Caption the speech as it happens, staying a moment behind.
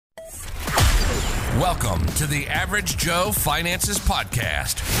Welcome to the Average Joe Finances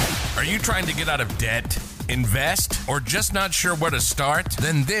Podcast. Are you trying to get out of debt, invest, or just not sure where to start?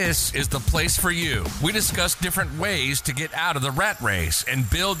 Then this is the place for you. We discuss different ways to get out of the rat race and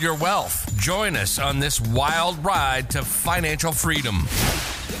build your wealth. Join us on this wild ride to financial freedom.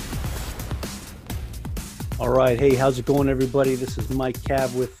 All right. Hey, how's it going, everybody? This is Mike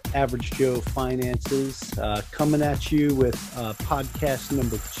Cav with Average Joe Finances, coming at you with podcast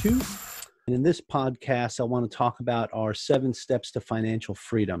number 2. And in this podcast, I want to talk about our 7 steps to financial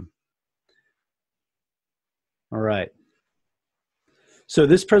freedom. All right. So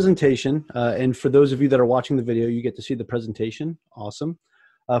this presentation, and for those of you that are watching the video, you get to see the presentation. Awesome.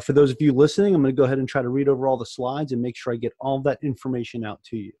 For those of you listening, I'm going to go ahead and try to read over all the slides and make sure I get all that information out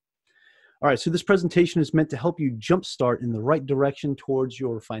to you. All right. So this presentation is meant to help you jumpstart in the right direction towards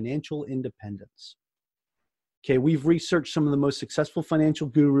your financial independence. Okay, we've researched some of the most successful financial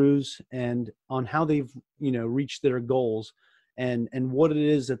gurus and on how they've, reached their goals and what it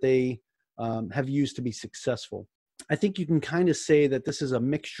is that they have used to be successful. I think you can kind of say that this is a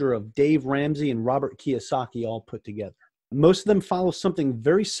mixture of Dave Ramsey and Robert Kiyosaki all put together. Most of them follow something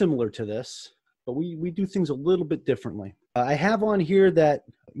very similar to this, but we do things a little bit differently. I have on here that,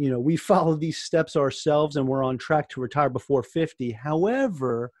 we follow these steps ourselves and we're on track to retire before 50.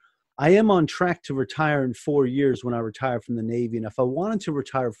 However, I am on track to retire in 4 years when I retire from the Navy. And if I wanted to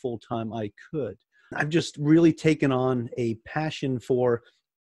retire full time, I could. I've just really taken on a passion for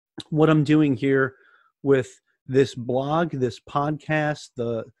what I'm doing here with this blog, this podcast,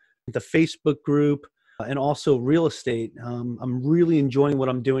 the Facebook group, and also real estate. I'm really enjoying what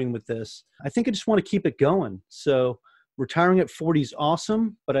I'm doing with this. I think I just want to keep it going. So retiring at 40 is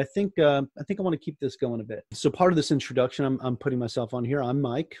awesome, but I think I want to keep this going a bit. So part of this introduction, I'm putting myself on here. I'm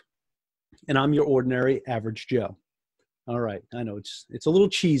Mike. And I'm your ordinary average Joe. All right. I know it's a little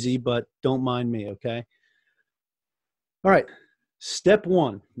cheesy, but don't mind me, okay? All right. Step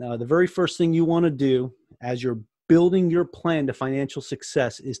 1. Now, the very first thing you want to do as you're building your plan to financial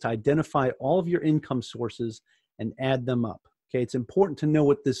success is to identify all of your income sources and add them up. Okay. It's important to know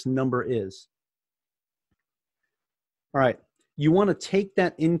what this number is. All right. You want to take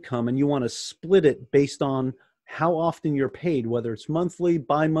that income and you want to split it based on how often you're paid, whether it's monthly,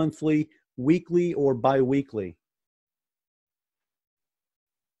 bi-monthly, weekly, or bi-weekly.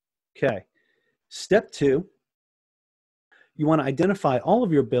 Okay. Step 2, you want to identify all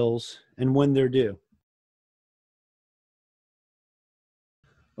of your bills and when they're due.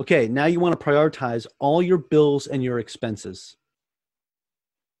 Okay, now you want to prioritize all your bills and your expenses.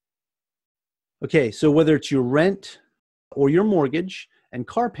 Okay, so whether it's your rent or your mortgage and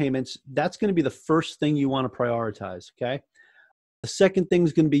car payments, that's going to be the first thing you want to prioritize, okay? The second thing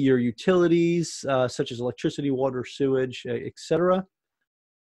is going to be your utilities, such as electricity, water, sewage, etc.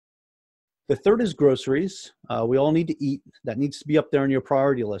 The third is groceries. We all need to eat. That needs to be up there on your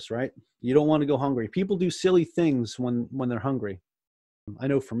priority list, right? You don't want to go hungry. People do silly things when they're hungry. I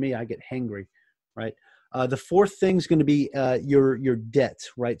know for me, I get hangry, right? The fourth thing is going to be your debt,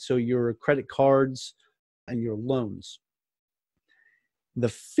 right? So your credit cards and your loans. The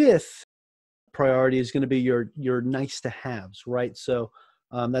fifth priority is going to be your nice to haves, right? So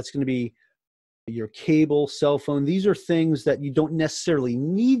that's going to be your cable, cell phone. These are things that you don't necessarily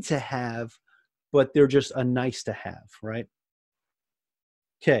need to have, but they're just a nice to have, right?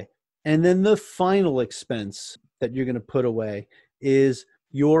 Okay. And then the final expense that you're going to put away is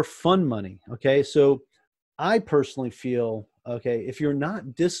your fun money. Okay. So I personally feel, okay, if you're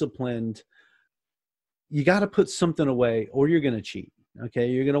not disciplined, you got to put something away or you're going to cheat. Okay.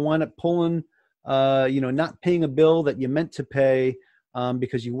 You're going to wind up pulling, not paying a bill that you meant to pay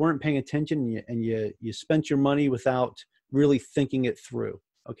because you weren't paying attention and you spent your money without really thinking it through.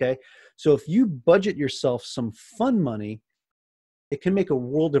 Okay. So if you budget yourself some fun money, it can make a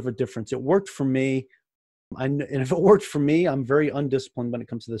world of a difference. It worked for me. And if it worked for me, I'm very undisciplined when it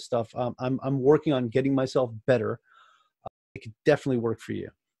comes to this stuff. I'm working on getting myself better. It could definitely work for you.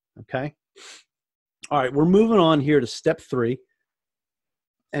 Okay. All right. We're moving on here to step 3.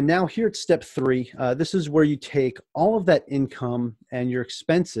 And now here at step 3, this is where you take all of that income and your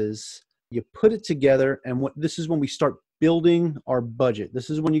expenses, you put it together, and this is when we start building our budget. This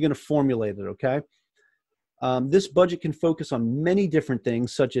is when you're going to formulate it, okay? This budget can focus on many different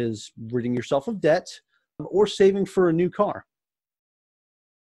things, such as ridding yourself of debt or saving for a new car.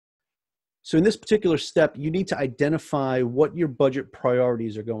 So in this particular step, you need to identify what your budget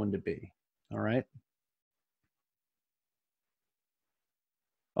priorities are going to be, all right?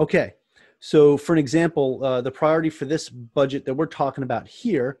 Okay, so for an example, the priority for this budget that we're talking about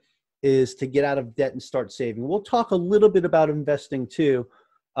here is to get out of debt and start saving. We'll talk a little bit about investing too,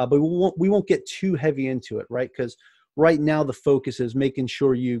 but we won't get too heavy into it, right? Because right now the focus is making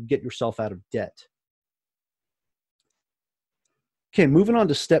sure you get yourself out of debt. Okay, moving on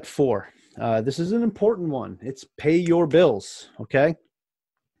to step 4. This is an important one. It's pay your bills, okay?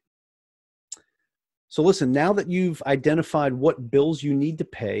 So listen, now that you've identified what bills you need to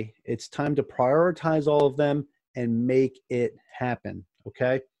pay, it's time to prioritize all of them and make it happen,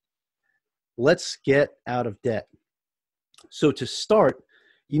 okay? Let's get out of debt. So to start,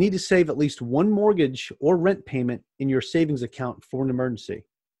 you need to save at least one mortgage or rent payment in your savings account for an emergency.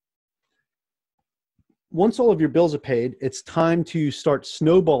 Once all of your bills are paid, it's time to start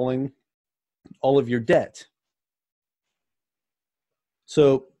snowballing all of your debt.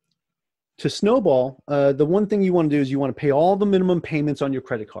 So to snowball, the one thing you want to do is you want to pay all the minimum payments on your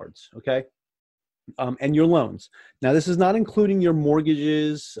credit cards, okay? And your loans. Now, this is not including your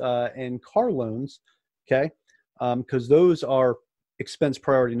mortgages and car loans, okay? Because those are expense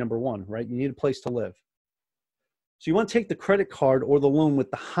priority number 1, right? You need a place to live. So you want to take the credit card or the loan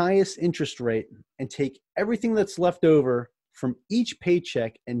with the highest interest rate and take everything that's left over from each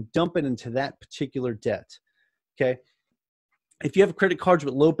paycheck and dump it into that particular debt, okay? If you have credit cards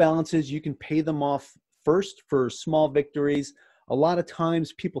with low balances, you can pay them off first for small victories. A lot of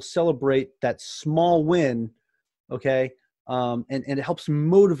times people celebrate that small win, okay? And it helps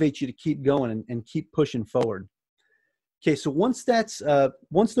motivate you to keep going and keep pushing forward. Okay, so once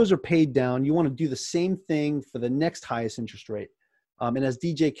those are paid down, you want to do the same thing for the next highest interest rate. And as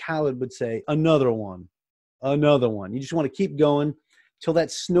DJ Khaled would say, another one. You just want to keep going till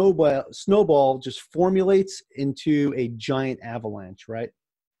that snowball just formulates into a giant avalanche, right?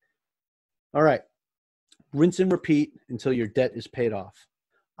 All right, rinse and repeat until your debt is paid off.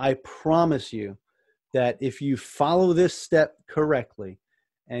 I promise you that if you follow this step correctly,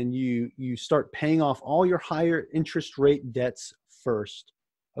 and you start paying off all your higher interest rate debts first,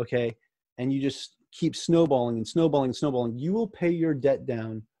 okay? And you just keep snowballing and snowballing and snowballing, you will pay your debt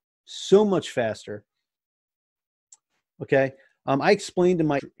down so much faster, okay? I explained in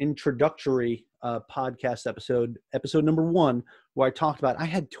my introductory podcast episode number 1, where I talked about I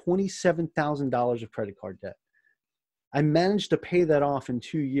had $27,000 of credit card debt. I managed to pay that off in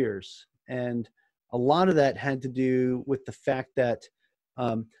 2 years. And a lot of that had to do with the fact that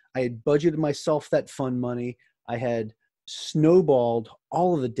I had budgeted myself that fund money. I had snowballed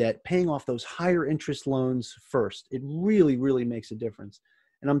all of the debt, paying off those higher interest loans first. It really, really makes a difference.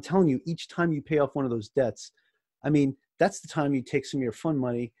 And I'm telling you, each time you pay off one of those debts, I mean, that's the time you take some of your fund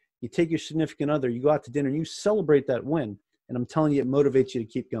money, you take your significant other, you go out to dinner, and you celebrate that win. And I'm telling you, it motivates you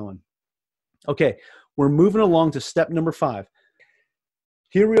to keep going. Okay, we're moving along to step number 5.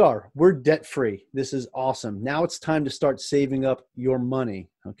 Here we are. We're debt-free. This is awesome. Now it's time to start saving up your money,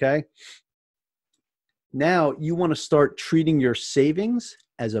 okay? Now you want to start treating your savings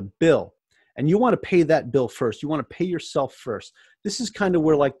as a bill, and you want to pay that bill first. You want to pay yourself first. This is kind of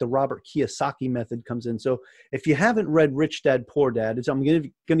where like the Robert Kiyosaki method comes in. So if you haven't read Rich Dad, Poor Dad, I'm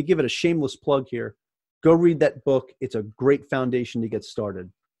going to give it a shameless plug here. Go read that book. It's a great foundation to get started.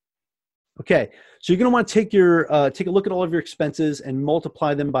 Okay, so you're going to want to take a look at all of your expenses and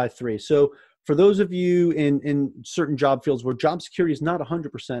multiply them by 3. So for those of you in certain job fields where job security is not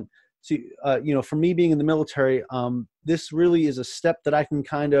 100%, so, for me being in the military, this really is a step that I can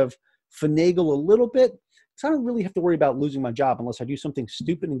kind of finagle a little bit, because I don't really have to worry about losing my job unless I do something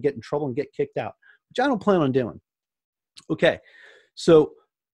stupid and get in trouble and get kicked out, which I don't plan on doing. Okay, so,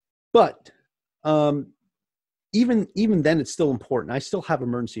 but even then, it's still important. I still have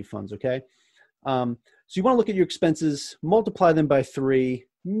emergency funds, okay? So you want to look at your expenses, multiply them by 3,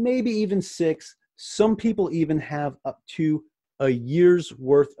 maybe even 6. Some people even have up to a year's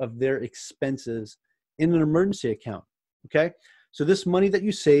worth of their expenses in an emergency account, okay? So this money that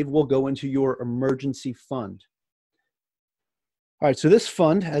you save will go into your emergency fund. All right, so this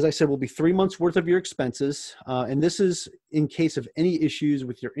fund, as I said, will be 3 months worth of your expenses, and this is in case of any issues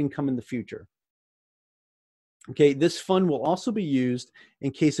with your income in the future. Okay, this fund will also be used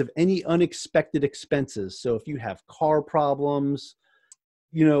in case of any unexpected expenses. So if you have car problems,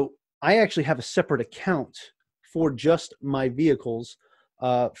 I actually have a separate account for just my vehicles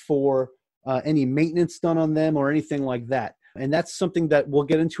for any maintenance done on them or anything like that. And that's something that we'll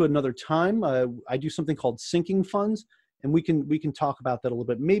get into another time. I do something called sinking funds, and we can talk about that a little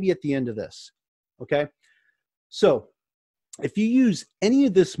bit, maybe at the end of this. Okay, so if you use any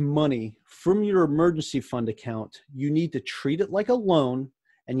of this money from your emergency fund account, you need to treat it like a loan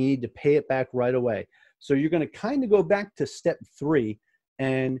and you need to pay it back right away. So you're going to kind of go back to step 3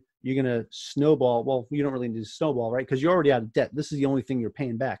 and you're going to snowball. Well, you don't really need to snowball, right? Because you're already out of debt. This is the only thing you're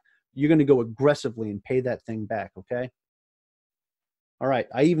paying back. You're going to go aggressively and pay that thing back, okay? All right.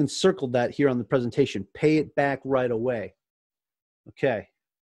 I even circled that here on the presentation. Pay it back right away. Okay.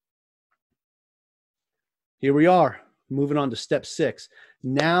 Here we are, moving on to step 6.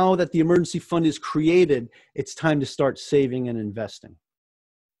 Now that the emergency fund is created, it's time to start saving and investing.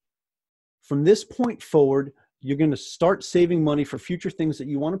 From this point forward, you're going to start saving money for future things that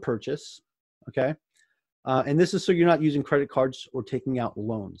you want to purchase, okay? And this is so you're not using credit cards or taking out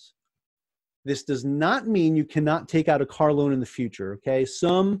loans. This does not mean you cannot take out a car loan in the future, okay?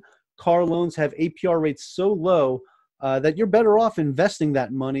 Some car loans have APR rates so low that you're better off investing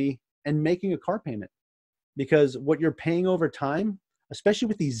that money and making a car payment. Because what you're paying over time, especially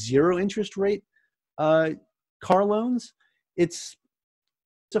with these zero interest rate car loans, it's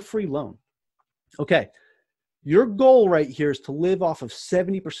a free loan. Okay, your goal right here is to live off of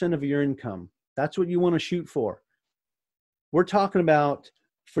 70% of your income. That's what you want to shoot for. We're talking about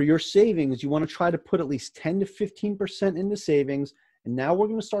for your savings, you want to try to put at least 10 to 15% into savings. And now we're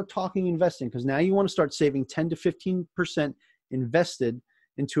going to start talking investing, because now you want to start saving 10 to 15% invested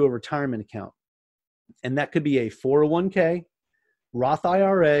into a retirement account. And that could be a 401k, Roth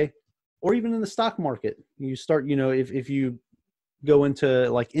IRA, or even in the stock market. You start, if you go into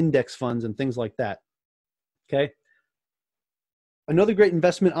like index funds and things like that. Okay. Another great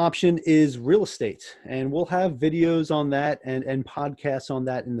investment option is real estate. And we'll have videos on that and podcasts on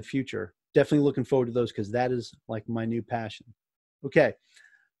that in the future. Definitely looking forward to those, because that is like my new passion. Okay.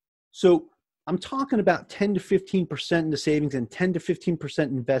 So I'm talking about 10 to 15% into savings and 10 to 15%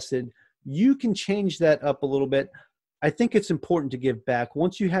 invested. You can change that up a little bit. I think it's important to give back.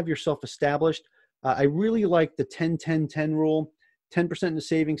 Once you have yourself established, I really like the 10-10-10 rule, 10% into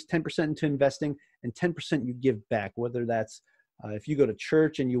savings, 10% into investing, and 10% you give back, whether that's if you go to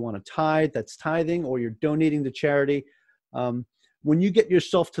church and you want to tithe, that's tithing, or you're donating to charity. When you get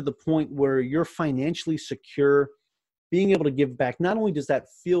yourself to the point where you're financially secure, being able to give back, not only does that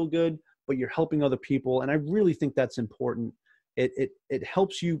feel good, but you're helping other people. And I really think that's important. It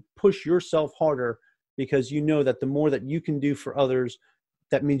helps you push yourself harder, because you know that the more that you can do for others,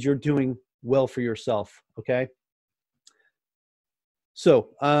 that means you're doing well for yourself. Okay. So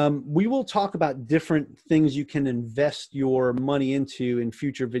we will talk about different things you can invest your money into in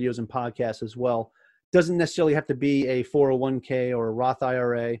future videos and podcasts as well. Doesn't necessarily have to be a 401k or a Roth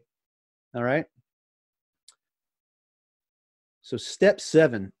IRA. All right. So step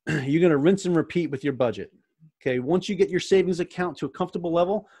 7, you're going to rinse and repeat with your budget. Okay, once you get your savings account to a comfortable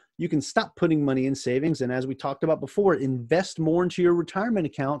level, you can stop putting money in savings. And as we talked about before, invest more into your retirement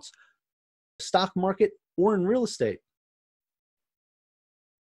accounts, stock market, or in real estate.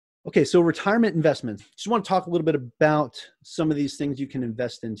 Okay, so retirement investments. Just want to talk a little bit about some of these things you can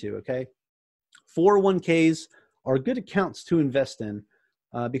invest into, okay? 401ks are good accounts to invest in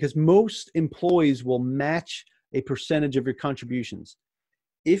because most employees will match a percentage of your contributions.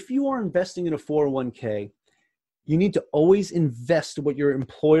 If you are investing in a 401k, you need to always invest what your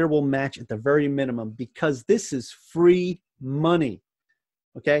employer will match at the very minimum, because this is free money,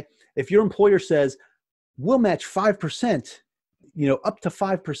 okay? If your employer says, we'll match 5%, up to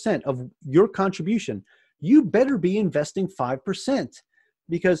 5% of your contribution, you better be investing 5%,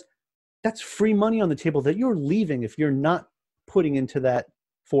 because that's free money on the table that you're leaving if you're not putting into that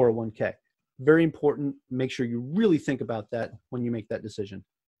 401k. Very important. Make sure you really think about that when you make that decision.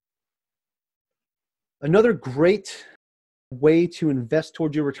 Another great way to invest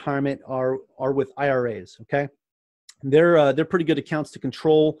towards your retirement are with IRAs, okay? They're pretty good accounts to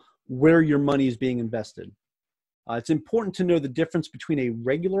control where your money is being invested. It's important to know the difference between a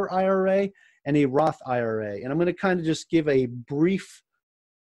regular IRA and a Roth IRA. And I'm going to kind of just give a brief,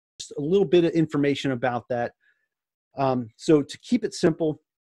 just a little bit of information about that. So to keep it simple,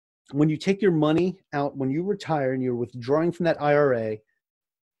 when you take your money out, when you retire and you're withdrawing from that IRA,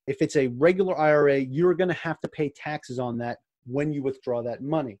 if it's a regular IRA, you're going to have to pay taxes on that when you withdraw that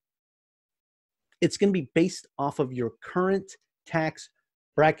money. It's going to be based off of your current tax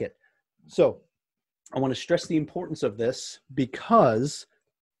bracket. So I want to stress the importance of this, because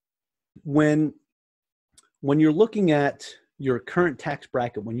when you're looking at your current tax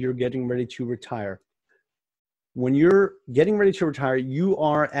bracket, when you're getting ready to retire, you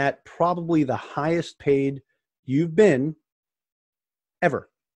are at probably the highest paid you've been ever,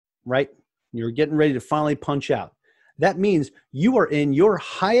 right? You're getting ready to finally punch out. That means you are in your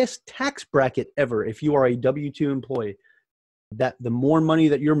highest tax bracket ever if you are a W-2 employee. That the more money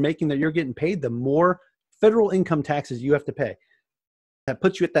that you're making, that you're getting paid, the more federal income taxes you have to pay. That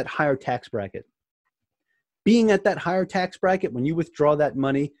puts you at that higher tax bracket. Being at that higher tax bracket when you withdraw that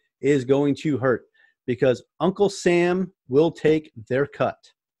money is going to hurt, because Uncle Sam will take their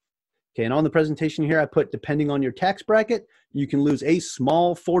cut. Okay, and on the presentation here, I put, depending on your tax bracket, you can lose a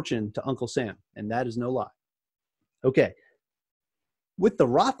small fortune to Uncle Sam, and that is no lie. Okay, with the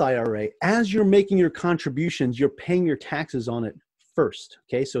Roth IRA, as you're making your contributions, you're paying your taxes on it first.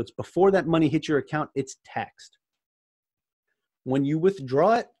 Okay, so it's before that money hits your account, it's taxed. When you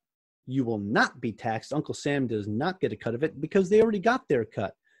withdraw it, you will not be taxed. Uncle Sam does not get a cut of it because they already got their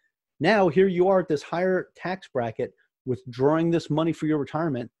cut. Now, here you are at this higher tax bracket, withdrawing this money for your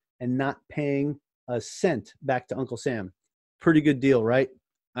retirement and not paying a cent back to Uncle Sam. Pretty good deal, right?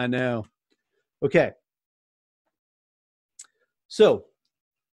 I know. Okay. So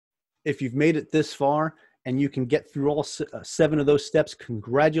if you've made it this far and you can get through all 7 of those steps,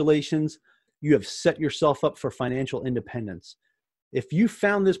 congratulations. You have set yourself up for financial independence. If you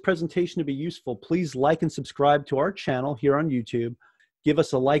found this presentation to be useful, please like and subscribe to our channel here on YouTube. Give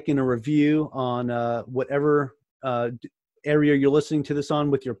us a like and a review on whatever area you're listening to this on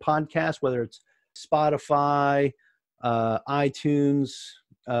with your podcast, whether it's Spotify, iTunes,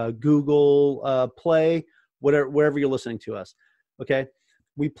 Google Play, wherever you're listening to us. Okay.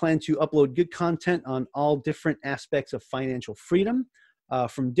 We plan to upload good content on all different aspects of financial freedom,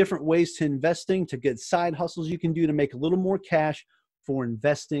 from different ways to investing to good side hustles you can do to make a little more cash for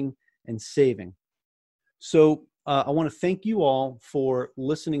investing and saving. So I want to thank you all for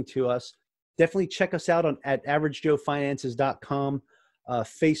listening to us. Definitely check us out at averagejoefinances.com,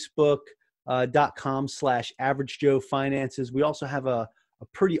 facebook.com/averagejoefinances. We also have a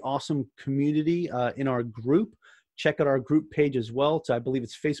pretty awesome community in our group. Check out our group page as well. So I believe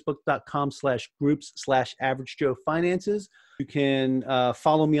it's facebook.com/groups/averagejoefinances. You can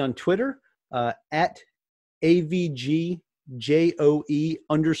follow me on Twitter at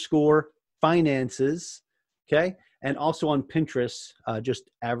AVGJOE_finances. Okay. And also on Pinterest,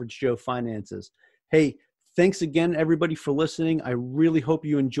 just Average Joe Finances. Hey, thanks again, everybody, for listening. I really hope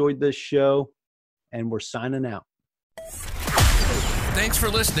you enjoyed this show, and we're signing out. Thanks for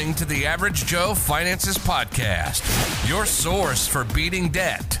listening to the Average Joe Finances Podcast, your source for beating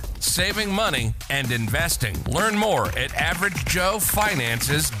debt, saving money, and investing. Learn more at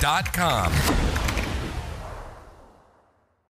averagejoefinances.com.